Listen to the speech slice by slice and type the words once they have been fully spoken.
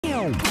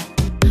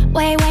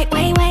Quay quay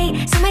quay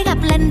quay, sao mới gặp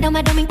lần đầu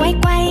mà đầu mình quay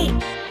quay.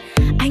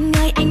 Anh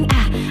ơi anh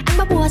à, anh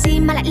bắt bùa gì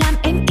mà lại làm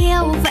em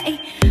yêu vậy?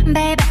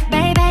 Baby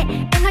baby,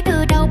 em nói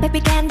từ đầu baby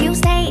can you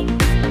say.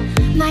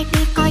 Mai đi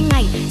coi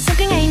ngày, sau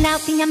cái ngày nào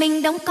thì nhà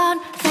mình đóng con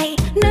vậy.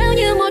 Nếu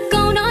như một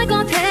câu nói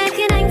có thể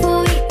khiến anh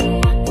vui,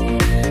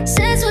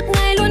 sẽ suốt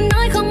ngày luôn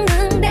nói không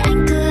ngừng để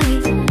anh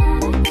cười.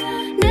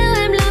 Nếu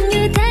em làm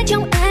như thế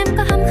trong em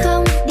có hâm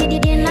không?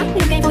 Điên lắm,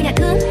 đêm ngày vô nhà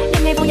thương,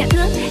 đêm ngày vô nhà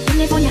thương, đêm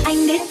ngày vô nhà anh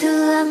để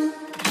thương.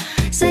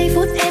 Giây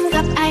phút em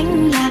gặp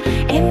anh là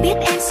em biết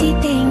em si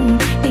tình,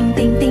 tình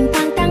tình tình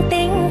tang tang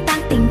tình,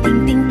 tang tình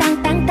tình tình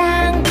tang tang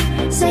tang.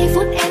 Giây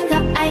phút em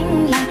gặp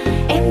anh là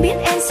em biết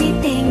em si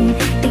tình,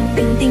 tình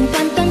tình tình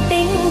toàn toàn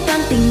tình, toàn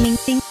tình mình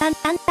tình tan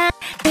tan tan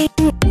tình.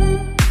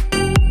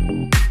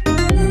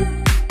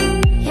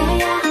 Yeah,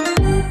 yeah.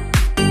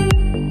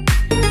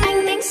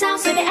 Anh tính sao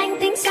rồi để anh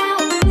tính sao?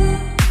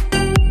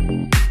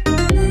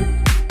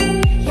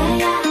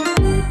 Yeah, yeah.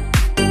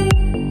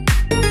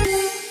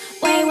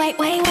 Wait wait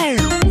wait wait.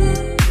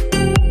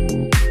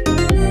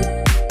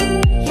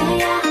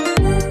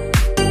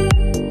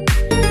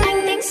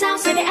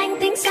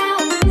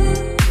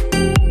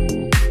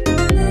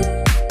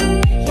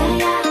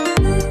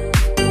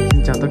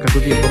 Tất cả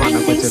quý vị và các bạn đã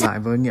quay trở lại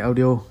với Nghĩa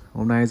Audio.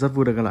 Hôm nay rất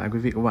vui được gặp lại quý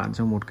vị và các bạn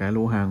trong một cái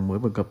lô hàng mới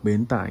vừa cập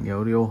bến tại Nghĩa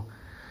Audio.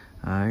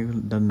 Đấy,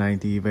 lần này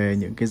thì về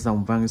những cái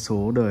dòng vang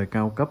số đời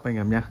cao cấp anh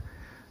em nhé.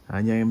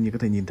 Như em như có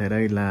thể nhìn thấy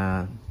đây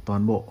là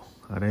toàn bộ,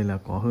 ở đây là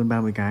có hơn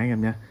 30 cái anh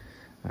em nhé.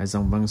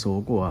 Dòng vang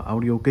số của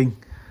Audioking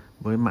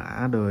với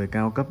mã đời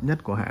cao cấp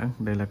nhất của hãng.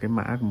 Đây là cái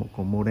mã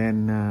của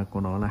model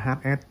của nó là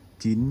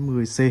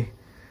HS90C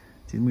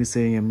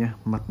 90C anh em nhé.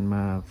 Mặt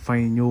mà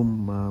phay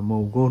nhôm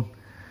màu gold.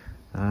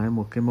 Đấy,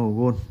 một cái màu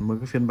gold, một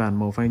cái phiên bản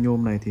màu phay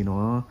nhôm này thì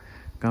nó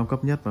cao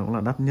cấp nhất và cũng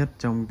là đắt nhất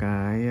trong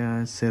cái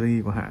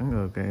series của hãng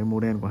ở cái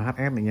model của HS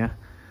này nhá.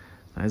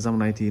 Đấy, dòng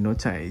này thì nó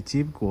chạy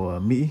chip của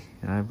Mỹ.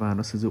 Đấy, và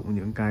nó sử dụng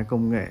những cái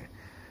công nghệ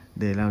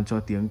để làm cho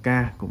tiếng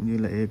ca cũng như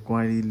là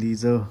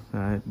equalizer,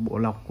 bộ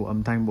lọc của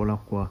âm thanh, bộ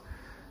lọc của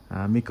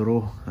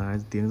micro.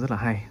 Đấy, tiếng rất là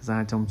hay,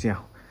 ra trong trẻo,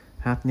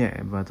 hát nhẹ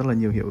và rất là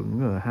nhiều hiệu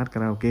ứng ở hát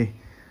karaoke.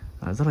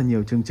 Rất là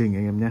nhiều chương trình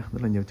anh em nhé,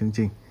 rất là nhiều chương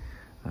trình.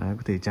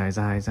 Có thể trải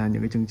dài ra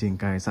những cái chương trình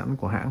cài sẵn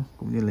của hãng,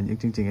 cũng như là những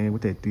chương trình em có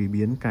thể tùy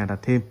biến cài đặt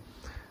thêm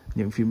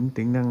những phím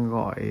tính năng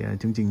gọi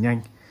chương trình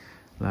nhanh,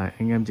 là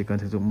anh em chỉ cần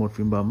sử dụng một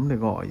phím bấm để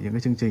gọi những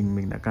cái chương trình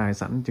mình đã cài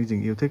sẵn, chương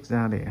trình yêu thích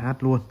ra để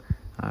hát luôn,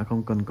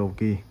 không cần cầu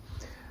kỳ.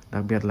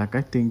 Đặc biệt là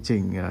cách tinh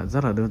chỉnh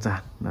rất là đơn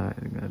giản.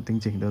 Tinh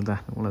chỉnh đơn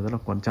giản cũng là rất là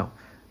quan trọng.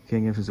 Khi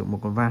anh em sử dụng một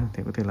con Vang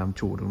thì có thể làm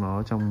chủ được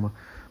nó trong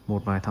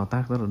một vài thao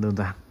tác rất là đơn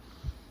giản.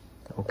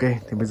 Ok,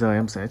 thì bây giờ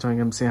em sẽ cho anh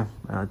em xem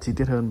chi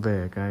tiết hơn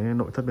về cái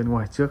nội thất bên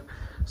ngoài trước.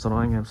 Sau đó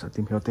anh em sẽ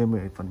tìm hiểu thêm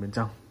về phần bên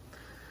trong.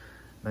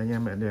 Đây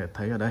anh em để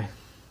thấy ở đây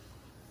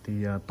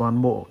thì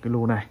toàn bộ cái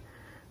lô này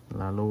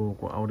là lô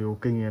của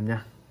Audioking em nhé.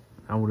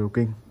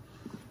 Audioking.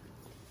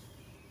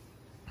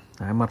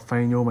 Đấy, mặt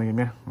phay nhôm anh em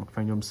nhé, mặt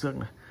phay nhôm xước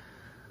này.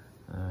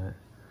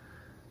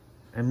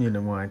 Em nhìn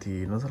ở ngoài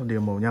thì nó rất là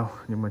đều màu nhau,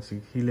 nhưng mà chỉ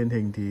khi lên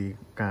hình thì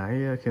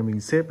khi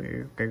mình xếp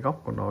cái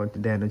góc của nó,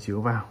 đèn nó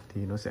chiếu vào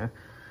thì nó sẽ,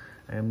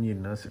 em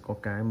nhìn nó sẽ có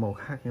cái màu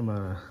khác, nhưng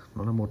mà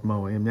nó là một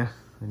màu anh em nhé,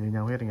 như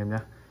nhau hết anh em nhé.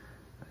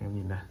 Anh em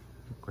nhìn này,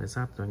 quay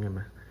sát cho anh em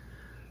này.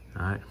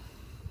 Đấy,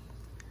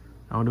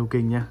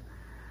 Audioking nhá.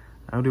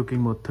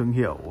 Audioking một thương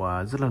hiệu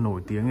rất là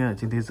nổi tiếng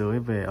trên thế giới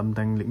về âm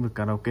thanh lĩnh vực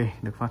karaoke,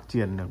 được phát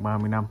triển được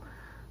 30 năm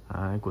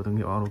của thương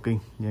hiệu Audioking.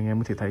 Như anh em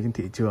có thể thấy trên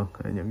thị trường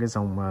những cái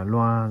dòng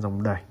loa,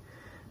 dòng đẩy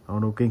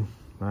Audioking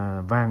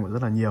và Vang cũng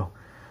rất là nhiều.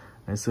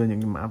 Ngày xưa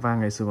những cái mã Vang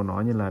ngày xưa của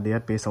nó như là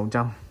ADSP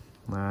 600,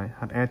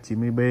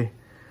 HS90B,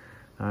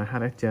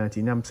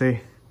 HS95C.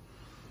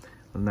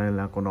 Lần này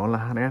là của nó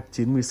là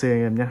HS90C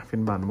anh em nhé,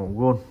 phiên bản màu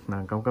gold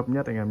là cao cấp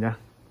nhất anh em nhé.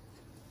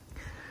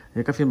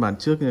 Như các phiên bản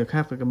trước như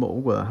khác với cái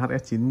mẫu của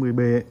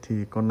HS90B ấy,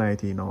 thì con này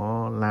thì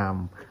nó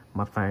làm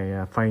mặt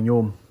phay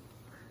nhôm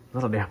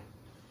rất là đẹp.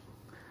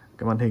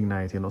 Cái màn hình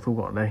này thì nó thu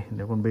gọn đây,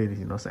 nếu con B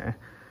thì nó sẽ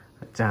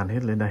tràn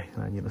hết lên đây,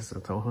 là nhìn nó sẽ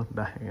xấu hơn.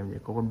 Đây anh em nhìn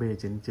có con B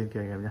trên kia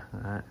anh em nhé.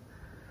 Đấy.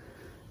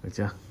 Được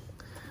chưa?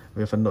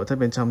 Về phần nội thất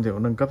bên trong thì có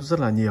nâng cấp rất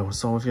là nhiều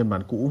so với phiên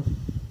bản cũ.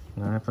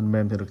 Đấy, phần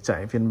mềm thì được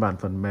chạy phiên bản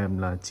phần mềm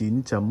là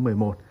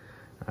 9.11,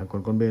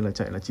 còn con B là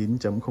chạy là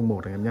 9.01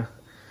 anh em nhé.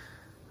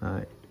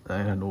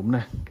 Đây là núm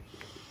này.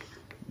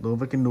 Đối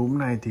với cái núm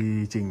này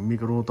thì chỉnh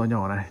micro to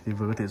nhỏ này thì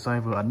vừa có thể xoay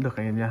vừa ấn được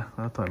anh em nhé,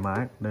 rất thoải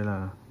mái. Đây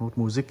là nút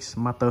Music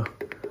Master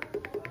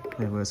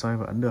để vừa xoay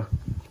vừa ấn được.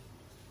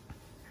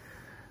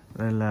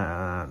 Đây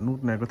là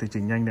nút này có thể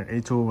chỉnh nhanh được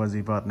echo và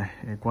reverb này,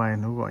 quay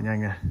nút gọi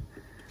nhanh này.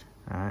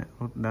 Đấy,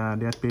 nút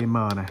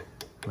DSP-M này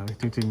là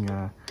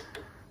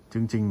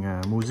chương trình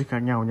music khác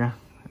nhau nhá.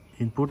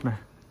 Input này,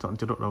 chọn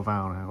chế độ đầu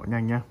vào này, gọi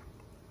nhanh nhá.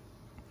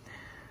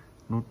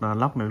 Nút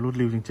lock này, nút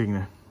lưu chương trình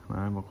này.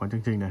 Đấy, một khóa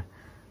chương trình này.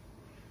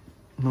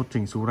 Nút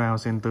chỉnh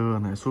surround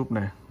center này, sub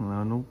này,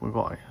 là nút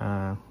gọi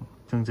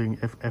chương trình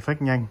effect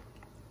nhanh.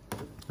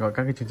 Gọi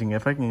các cái chương trình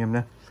effect anh em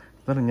nhé,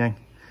 rất là nhanh.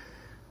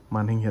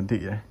 Màn hình hiển thị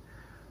này,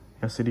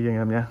 LCD anh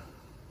em nhé.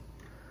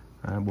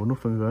 4 nút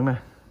phương hướng này,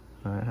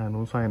 Đấy, hai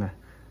núm xoay này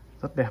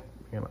rất đẹp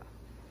anh em ạ.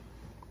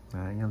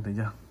 Đấy, anh em thấy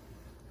chưa,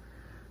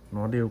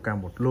 nó đều cả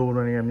một lô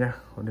luôn anh em nhé,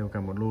 nó đều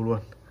cả một lô luôn.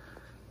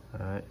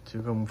 Đấy,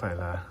 chứ không phải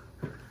là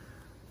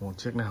một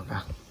chiếc nào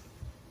cả.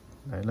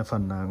 Đấy là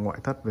phần ngoại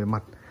thất về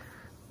mặt.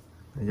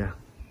 Đây chưa,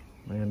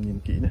 anh em nhìn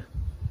kỹ này.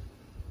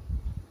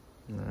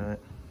 Đấy.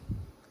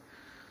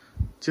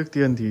 Trước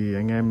tiên thì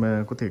anh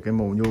em có thể cái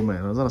màu nhôm này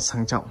nó rất là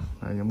sang trọng.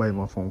 Đấy, những bày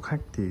vào phòng khách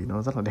thì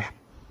nó rất là đẹp,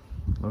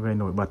 nó gây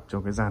nổi bật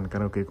cho cái dàn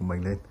karaoke của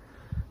mình lên.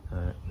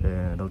 Đấy,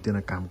 đầu tiên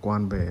là cảm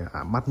quan về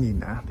mắt nhìn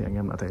đã thì anh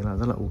em đã thấy là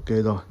rất là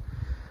ok rồi.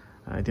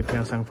 Đấy, tiếp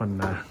theo sang phần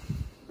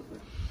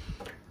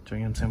cho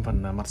anh em xem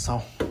phần mặt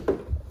sau.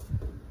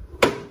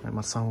 Đấy,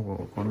 mặt sau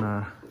của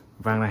con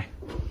Vang này.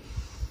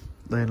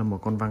 Đây là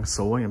một con Vang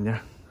số anh em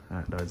nhé,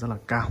 đời rất là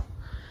cao.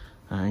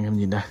 Anh em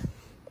nhìn đây,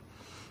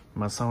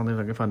 mặt sau đây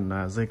là cái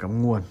phần dây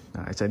cắm nguồn.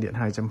 Chạy điện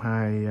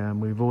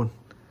 220V,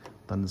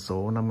 tần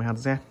số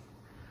 50Hz.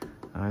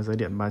 Dây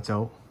điện 3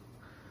 chấu,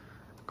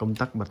 công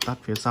tắc bật tắt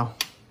phía sau.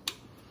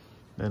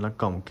 Đây là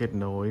cổng kết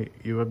nối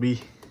USB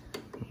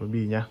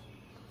nhá,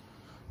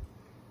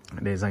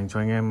 để dành cho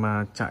anh em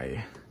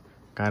chạy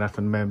cài đặt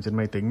phần mềm trên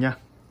máy tính nhá.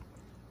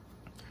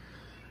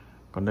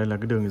 Còn đây là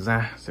cái đường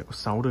ra, sẽ có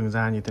 6 đường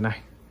ra như thế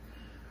này,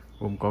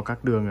 gồm có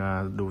các đường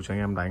đủ cho anh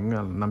em đánh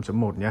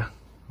 5.1 nhá.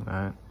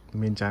 Đấy,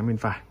 bên trái bên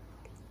phải,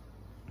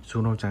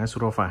 xuống trái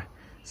xuống phải,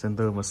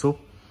 center và sub,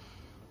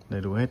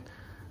 đầy đủ hết.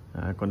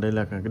 Còn đây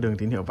là cái đường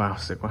tín hiệu vào,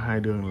 sẽ có 2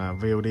 đường là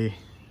VOD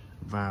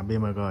và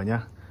BMG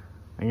nhá.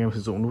 Anh em sử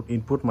dụng nút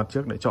input mặt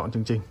trước để chọn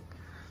chương trình.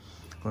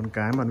 Còn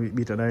cái mà bị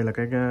bịt ở đây là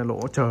cái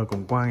lỗ chờ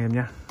cổng quang em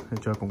nhá,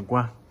 chờ cổng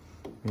quang.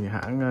 Thì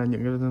hãng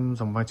những cái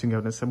dòng Vang chuyên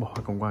nghiệp nó sẽ bỏ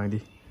cổng quang này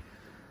đi.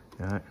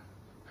 Đấy,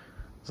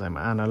 giải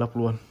mã analog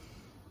luôn.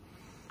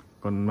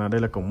 Còn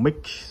đây là cổng mic,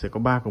 sẽ có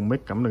 3 cổng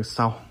mic cắm đằng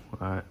sau.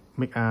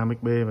 Mic A,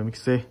 mic B và mic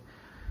C.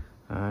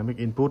 Mic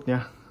input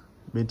nhá.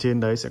 Bên trên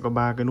đấy sẽ có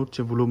 3 cái nút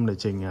trên volume để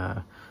chỉnh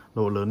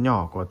độ lớn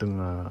nhỏ của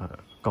từng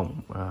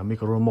cổng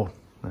micro một.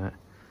 Đấy.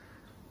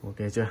 Ok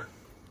chưa?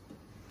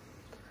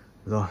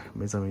 Rồi,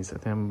 bây giờ mình sẽ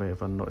xem về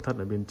phần nội thất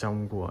ở bên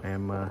trong của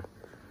em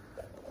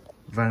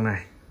Vang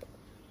này.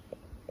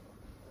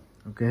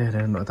 Ok, đây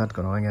là nội thất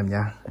của nó anh em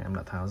nhá. Em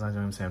đã tháo ra cho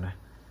em xem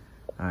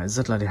này.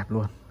 Rất là đẹp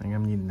luôn. Anh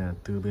em nhìn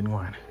từ bên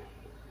ngoài này.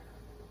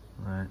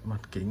 Đấy, mặt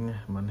kính này,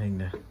 màn hình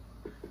này,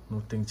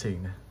 nút tinh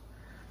chỉnh này,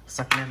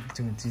 sắc nét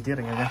chừng chi tiết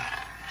anh em nhé.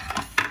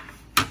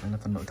 Đây là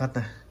phần nội thất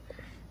này,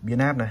 biến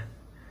áp này.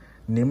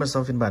 Nếu mà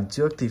so phiên bản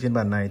trước thì phiên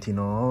bản này thì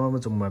nó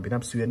dùng biến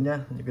áp xuyến nhá.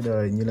 Những cái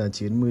đời như là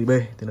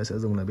 90B thì nó sẽ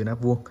dùng là biến áp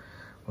vuông.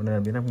 Còn đây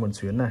là biến áp nguồn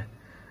xuyến này.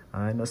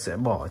 Đấy, nó sẽ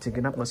bỏ trên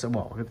cái nắp, nó sẽ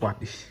bỏ cái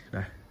quạt đi.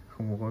 Đây,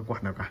 không có cái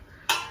quạt nào cả.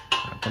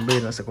 Còn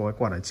bên nó sẽ có cái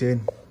quạt ở trên,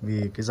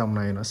 vì cái dòng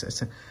này nó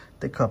sẽ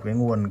tích hợp cái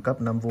nguồn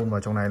cấp 5V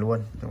vào trong này luôn,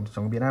 trong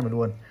cái biến áp này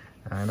luôn.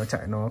 Nó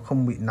chạy nó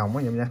không bị nóng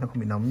anh em nhé, nó không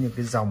bị nóng như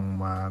cái dòng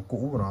mà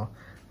cũ của nó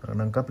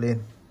nâng cấp lên.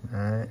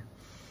 Đấy.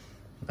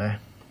 Đây.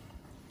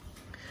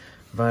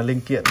 Và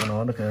linh kiện của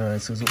nó được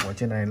sử dụng ở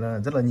trên này là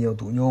rất là nhiều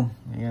tụ nhôm,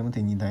 anh em có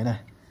thể nhìn thấy này.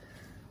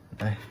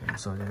 Đây, em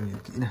soi cho em nhìn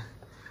kỹ này.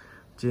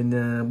 Trên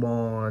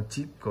bo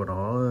chip của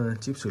nó,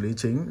 chip xử lý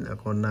chính là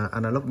còn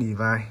analog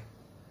device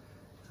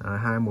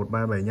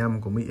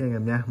 21375 của Mỹ anh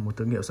em nhé, một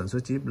thương hiệu sản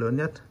xuất chip lớn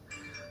nhất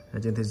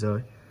trên thế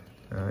giới.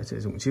 Sử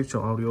dụng chip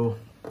cho audio.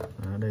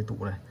 Đây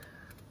tụ này,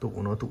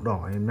 tụ nó tụ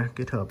đỏ em nhé,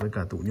 kết hợp với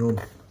cả tụ nhôm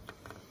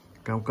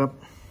cao cấp.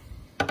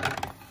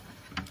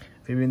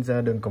 Phía bên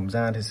ra đường cổng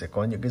ra thì sẽ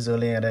có những cái dơ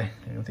le đây,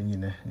 anh em có thể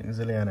nhìn này, những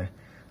dơ le này.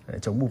 Đấy,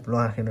 chống bụp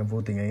loa, khi nào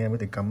vô tình anh em có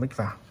thể cắm mic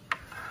vào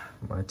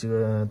mà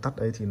chưa tắt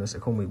ấy thì nó sẽ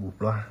không bị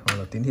bụp loa, hoặc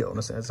là tín hiệu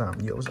nó sẽ giảm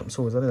nhiễu giảm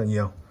xôi rất là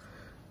nhiều.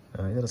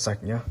 Đấy, rất là sạch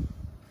nhá.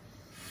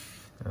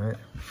 Đấy,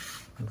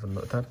 phần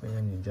nội thất anh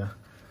em nhìn chưa,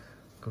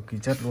 cực kỳ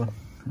chất luôn.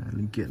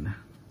 Linh kiện này.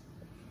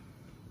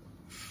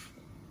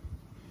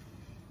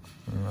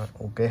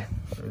 Ok,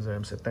 bây giờ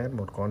em sẽ test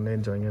một con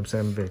lên cho anh em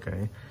xem về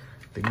cái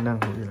tính năng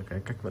cũng như là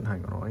cái cách vận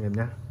hành của nó anh em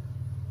nhé.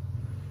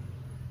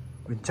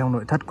 Bên trong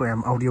nội thất của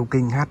em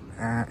Audioking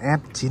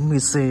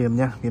HS90C em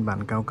nhé, phiên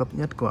bản cao cấp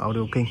nhất của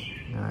Audioking.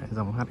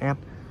 Dòng HS,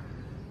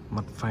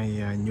 mặt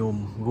phay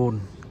nhôm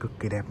gold cực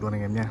kỳ đẹp luôn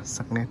anh em nhé,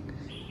 sắc nét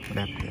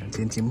đẹp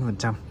trên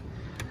 90%.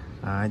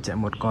 Chạy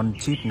một con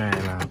chip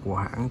này là của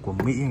hãng của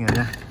Mỹ anh em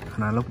nhé,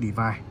 analog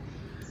device,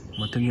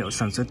 một thương hiệu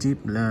sản xuất chip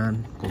là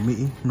của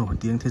Mỹ nổi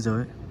tiếng thế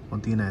giới.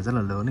 Con tin này rất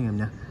là lớn anh em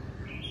nhé.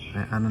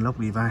 Analog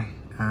device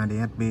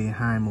ADSP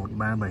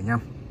 21375,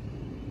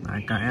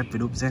 KS với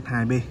đúp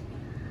Z2B.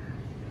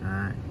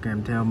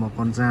 Kèm theo một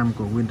con RAM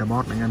của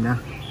Winterbot anh em nhé,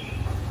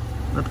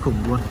 rất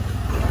khủng luôn.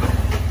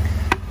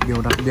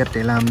 Điều đặc biệt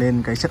để làm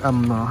nên cái chất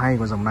âm nó hay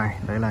của dòng này,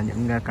 đấy là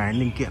những cái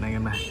linh kiện anh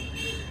em này.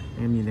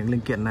 Em nhìn thấy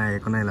linh kiện này,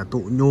 con này là tụ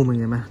nhôm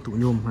anh em ạ, tụ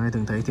nhôm hay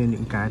thường thấy trên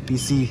những cái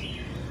PC,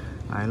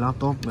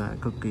 laptop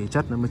cực kỳ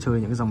chất nó mới chơi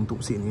những cái dòng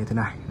tụ xịn như thế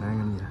này. Đấy, anh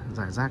em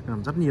giải rác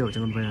rất nhiều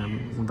trên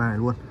con Vang này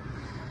luôn.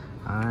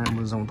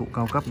 Một dòng tụ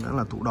cao cấp nữa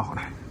là tụ đỏ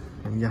này,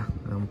 anh nhá,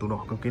 dòng tụ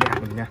đỏ cực kỳ đẹp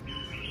luôn nha.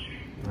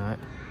 Đấy.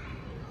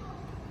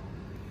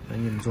 Đấy,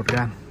 nhìn ruột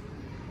gan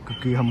cực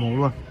kỳ hầm hố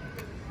luôn.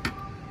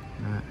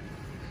 Đấy.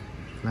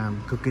 Làm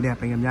cực kỳ đẹp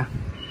anh em nhá.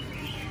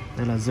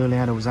 Đây là dơ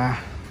le đầu ra.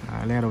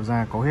 Le đầu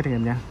ra có hết anh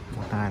em nhé.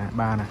 1, 2,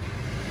 3 này.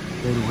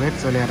 Đây đủ hết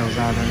dơ le đầu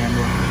ra cho anh em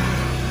luôn.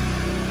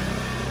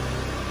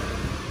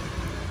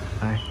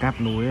 Đây,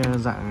 cáp nối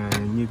dạng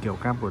như kiểu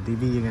cáp của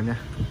tivi anh em nhé.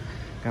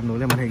 Cáp nối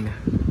lên màn hình này.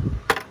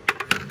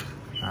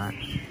 Đấy.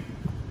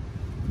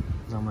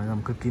 Dòng này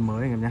dòng cực kỳ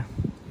mới anh em nhé.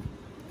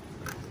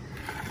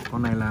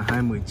 Con này là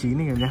 2019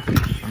 anh em nhé.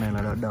 Con này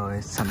là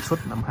đời sản xuất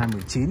năm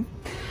 2019.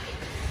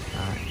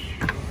 Đấy.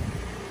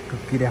 Cực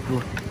kỳ đẹp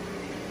luôn.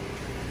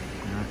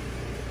 Đấy.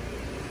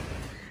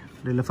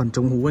 Đây là phần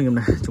chống hú anh em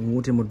này. Chống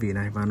hú trên một vỉ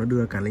này. Và nó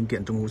đưa cả linh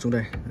kiện chống hú xuống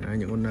đây. Đấy,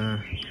 những con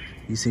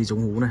IC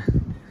chống hú này.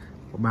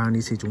 Có 3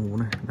 IC chống hú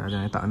này.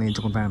 Đấy, tạo nên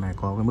cho con Vang này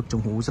có cái mức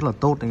chống hú rất là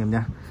tốt anh em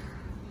nhé.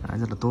 Đấy,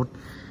 rất là tốt.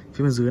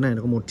 Phía bên dưới này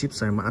nó có một chip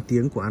giải mã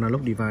tiếng của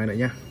analog device nữa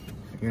nhá.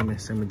 Anh em này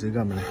xem bên dưới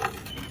gầm này.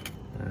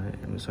 Đấy,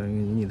 em xoay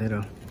nhìn thấy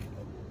đâu.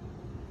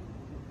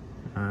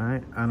 Đấy,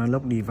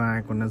 analog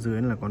device, còn ở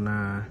dưới là còn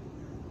là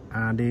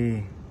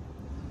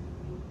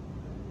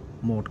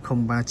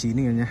AD1039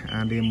 anh em nhé.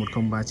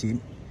 AD1039.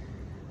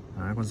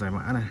 Đấy, con giải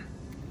mã này.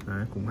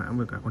 Đấy, cùng hãng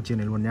với cả con trên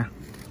này luôn nhá.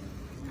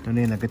 Cho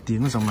nên là cái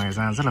tiếng của dòng này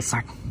ra rất là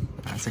sạch.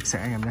 Đấy, sạch sẽ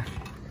anh em nhé.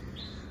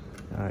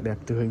 Đấy, đẹp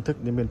từ hình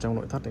thức đến bên trong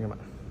nội thất anh em ạ.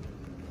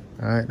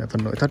 Đấy, là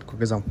phần nội thất của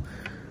cái dòng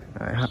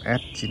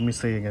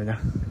HS90C anh em nhé.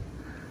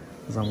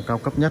 Dòng cao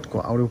cấp nhất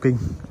của Audioking,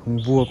 ông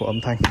vua của âm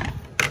thanh.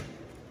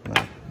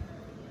 Đấy.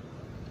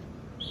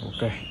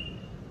 Ok.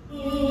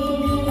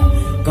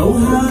 Câu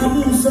hát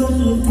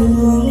sông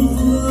thương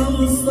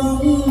vương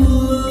sóng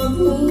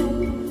nước,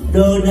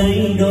 đồ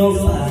đây đâu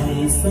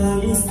phải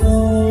sang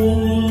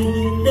sông,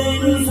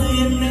 đến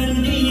duyên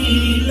nên đi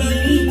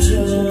lấy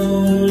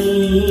chồng,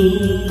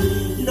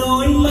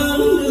 đôi mắt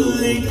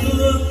người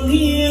thương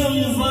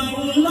nghiêng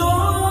vành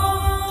nói,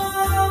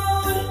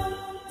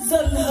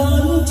 giận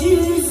hờn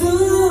chi giữ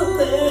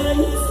bên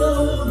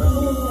sông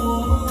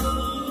buồn,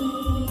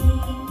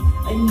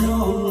 anh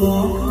nọ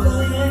ngó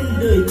lên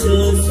đời chờ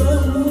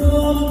sớm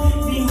hôm,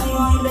 vì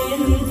hoa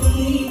đến thì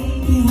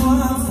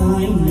hoa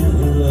phải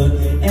nở,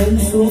 em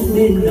xuống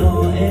bên đò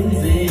em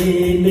về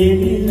bên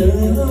lỡ,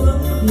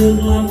 nước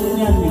mắt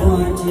nhạt nhòa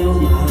treo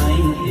mãi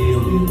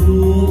tiếng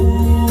buồn,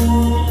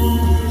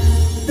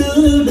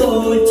 từ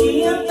độ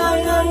chia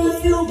tay anh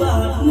phiêu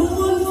bạt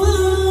muôn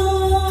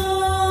phương,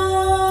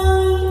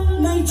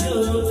 nay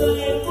trở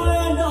về quê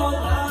đò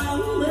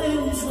áng bên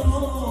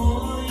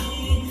rồi,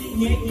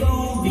 nhẹ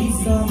câu vì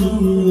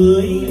dòng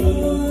người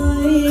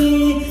ơi,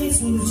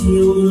 xuân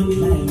chiều ướt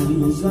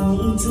lạnh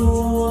dòng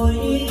trôi,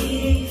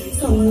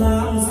 sông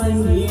lam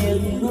xanh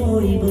biếc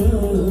đôi bờ,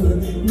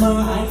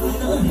 mà anh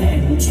đã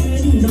hẹn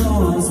chuyến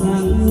đò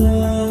sang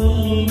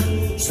ngang,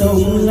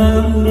 sông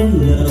lam bên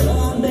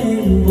lỡ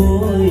bên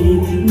bồi,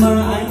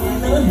 mà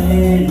anh đã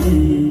hẹn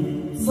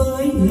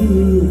với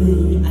người